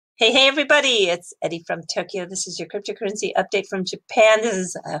Hey, everybody, it's Eddie from Tokyo. This is your cryptocurrency update from Japan. This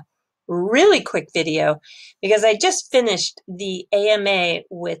is a really quick video because I just finished the AMA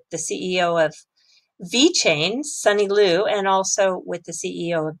with the CEO of VeChain, Sunny Liu, and also with the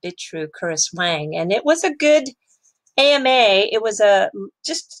CEO of Bitrue, Chris Wang. And it was a good AMA. It was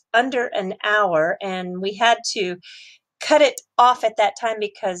just under an hour, and we had to cut it off at that time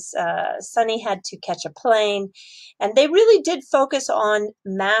because Sunny had to catch a plane. And they really did focus on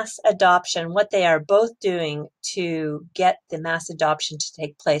mass adoption, what they are both doing to get the mass adoption to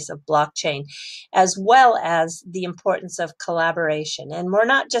take place of blockchain, as well as the importance of collaboration. And we're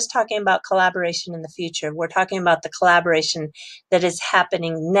not just talking about collaboration in the future. We're talking about the collaboration that is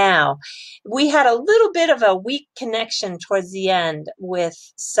happening now. We had a little bit of a weak connection towards the end with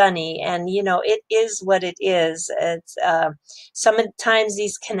Sunny, and it is what it is. It's sometimes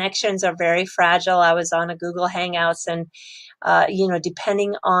these connections are very fragile. I was on a Google Hangouts, and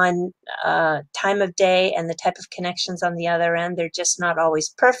depending on time of day and the type of connections on the other end, they're just not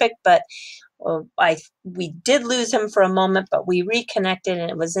always perfect. But we did lose him for a moment, but we reconnected, and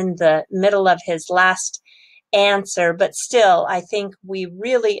it was in the middle of his last answer. But still, I think we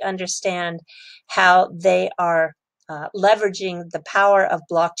really understand how they are leveraging the power of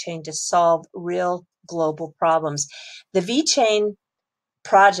blockchain to solve real global problems. The VeChain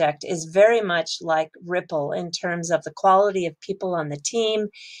project is very much like Ripple in terms of the quality of people on the team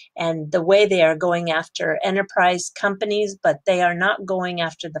and the way they are going after enterprise companies, but they are not going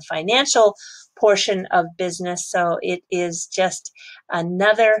after the financial portion of business. So it is just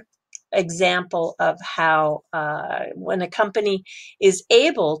another example of how when a company is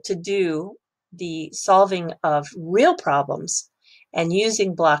able to do the solving of real problems and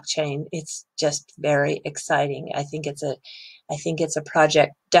using blockchain, it's just very exciting. I think it's a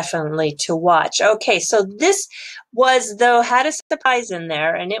project definitely to watch. Okay, so this was, though, had a surprise in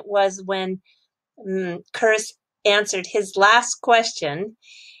there, and it was when Chris answered his last question.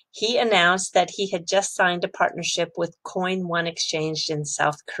 He announced that he had just signed a partnership with CoinOne exchange in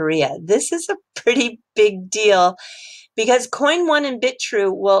South Korea. This is a pretty big deal because CoinOne and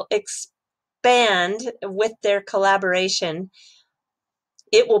Bitrue will expand with their collaboration.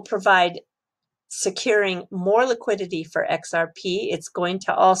 It will provide securing more liquidity for XRP. It's going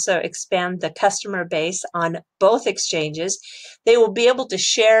to also expand the customer base on both exchanges. They will be able to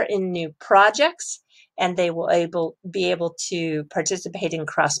share in new projects, and they will be able to participate in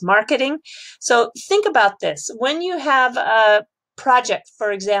cross-marketing. So think about this. When you have a project,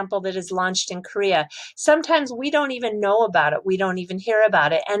 for example, that is launched in Korea, sometimes we don't even know about it. We don't even hear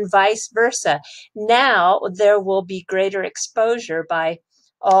about it, and vice versa. Now there will be greater exposure by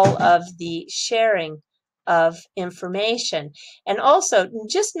all of the sharing of information, and also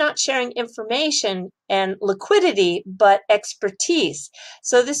just not sharing information and liquidity, but expertise.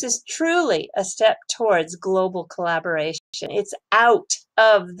 So this is truly a step towards global collaboration. It's out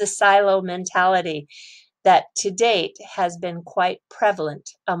of the silo mentality that to date has been quite prevalent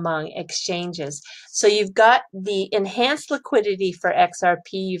among exchanges. So you've got the enhanced liquidity for XRP,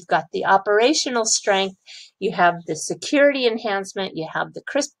 you've got the operational strength, you have the security enhancement, you have the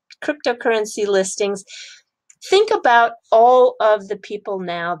cryptocurrency listings. Think about all of the people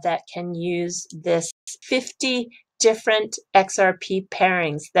now that can use this 50 different XRP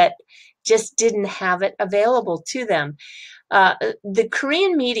pairings that just didn't have it available to them. The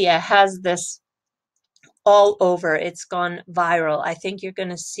Korean media has this all over. It's gone viral. I think you're going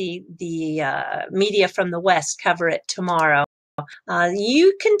to see the media from the West cover it tomorrow.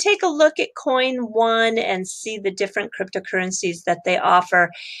 You can take a look at CoinOne and see the different cryptocurrencies that they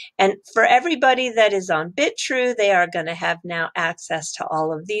offer. And for everybody that is on Bitrue, they are going to have now access to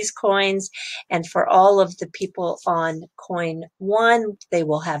all of these coins. And for all of the people on CoinOne, they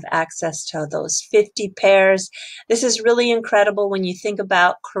will have access to those 50 pairs. This is really incredible when you think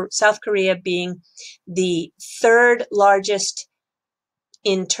about South Korea being the third largest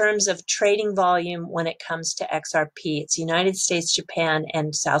in terms of trading volume when it comes to XRP. It's United States, Japan,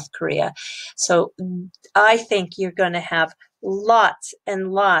 and South Korea. So I think you're going to have lots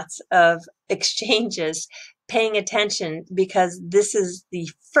and lots of exchanges paying attention because this is the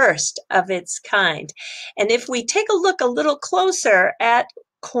first of its kind. And if we take a look a little closer at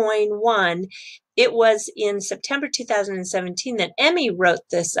CoinOne, it was in September 2017 that Emmy wrote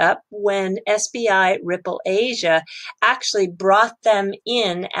this up when SBI Ripple Asia actually brought them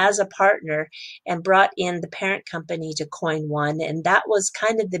in as a partner and brought in the parent company to CoinOne. And that was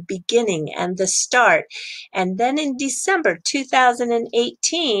kind of the beginning and the start. And then in December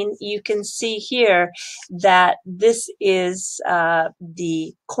 2018, you can see here that this is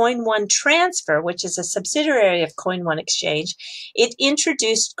the CoinOne transfer, which is a subsidiary of CoinOne Exchange. It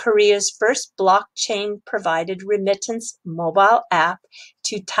introduced Korea's first blockchain-provided remittance mobile app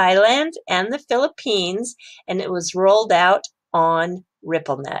to Thailand and the Philippines, and it was rolled out on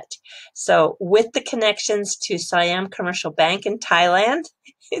RippleNet. So with the connections to Siam Commercial Bank in Thailand,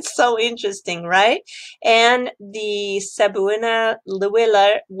 it's so interesting, right? And the Cebuana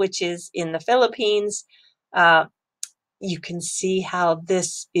Luwila, which is in the Philippines, you can see how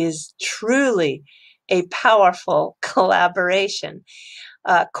this is truly a powerful collaboration.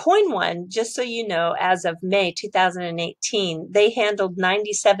 CoinOne, just so you know, as of May 2018, they handled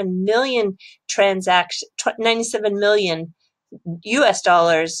 97 million US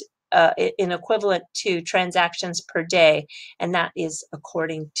dollars in equivalent to transactions per day, and that is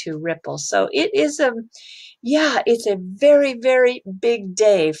according to Ripple. So it is it's a very, very big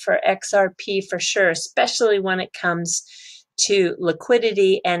day for XRP for sure, especially when it comes to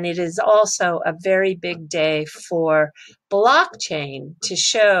liquidity. And it is also a very big day for blockchain to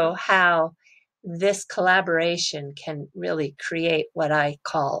show how this collaboration can really create what I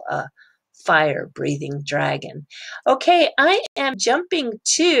call a fire-breathing dragon. Okay, I am jumping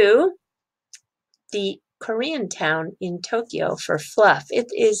to the Korean town in Tokyo for fluff.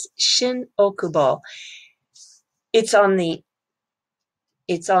 It is Shin-Okubo. It's on the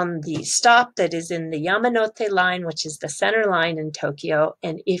stop that is in the Yamanote line, which is the center line in Tokyo.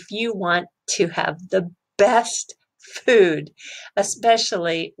 And if you want to have the best food,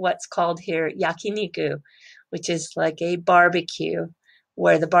 especially what's called here yakiniku, which is like a barbecue,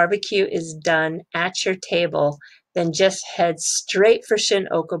 where the barbecue is done at your table, then just head straight for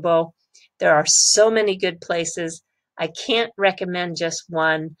Shin-Okubo. There are so many good places. I can't recommend just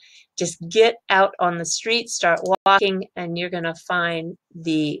one. Just get out on the street, start walking, and you're going to find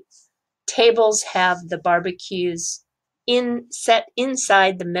the tables have the barbecues set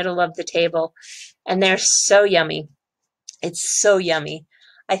inside the middle of the table, and they're so yummy. It's so yummy.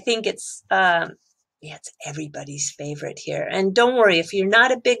 I think it's everybody's favorite here. And don't worry, if you're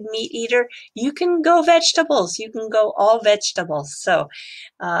not a big meat eater, you can go vegetables. You can go all vegetables. So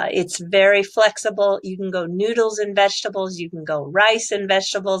it's very flexible. You can go noodles and vegetables. You can go rice and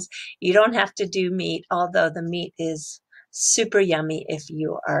vegetables. You don't have to do meat, although the meat is super yummy if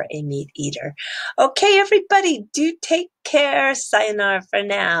you are a meat eater. Okay, everybody, do take care. Sayonara for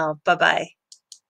now. Bye-bye.